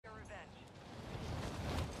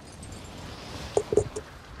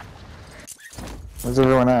Where's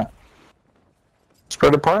everyone at?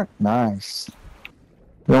 Spread apart? Nice.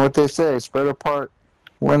 You know what they say? Spread apart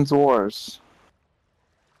wins wars.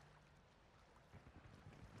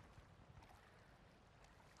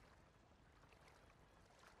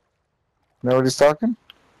 Nobody's talking?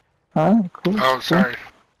 Alright, cool. Oh, sorry.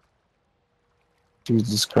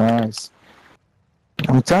 Jesus Christ.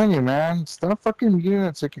 I'm telling you, man, stop fucking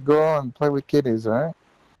units that could go out and play with kiddies, alright?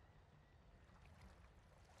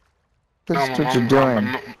 That's what you're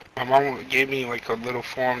doing. My mom gave me like a little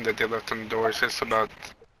form that they left on the door. It says about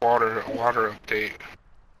water update.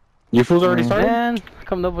 You fools already started? Man, how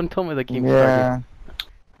come no one told me the game Yeah,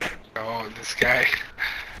 Oh, this guy.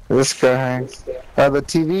 this guy. The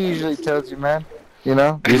TV usually tells you, man. You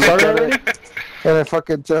know? You started already? And it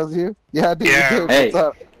fucking tells you? Yeah, dude, Yeah. you did. Hey. What's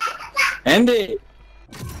up? End it!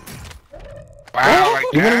 Wow, like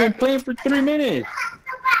You've only been that? playing for 3 minutes!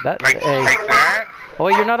 That, Like hey. that? Oh,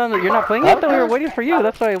 you're not on the, you're not playing yet? Though we were waiting for you.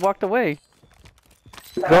 That's why I walked away.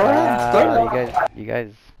 Go ahead, start it. You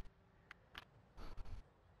guys.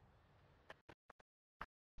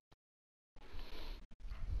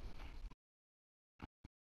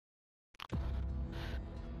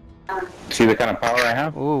 See the kind of power I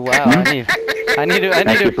have? Ooh, wow. I need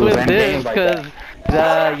to flip this because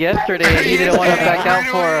yesterday he didn't want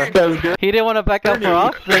to back out for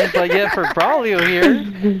Austin, but yet for Braulio here,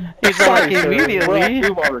 he's like immediately.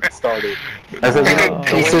 We've already started. I said, you know,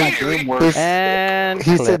 Oh. he said, And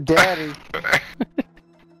he clip. said, Daddy.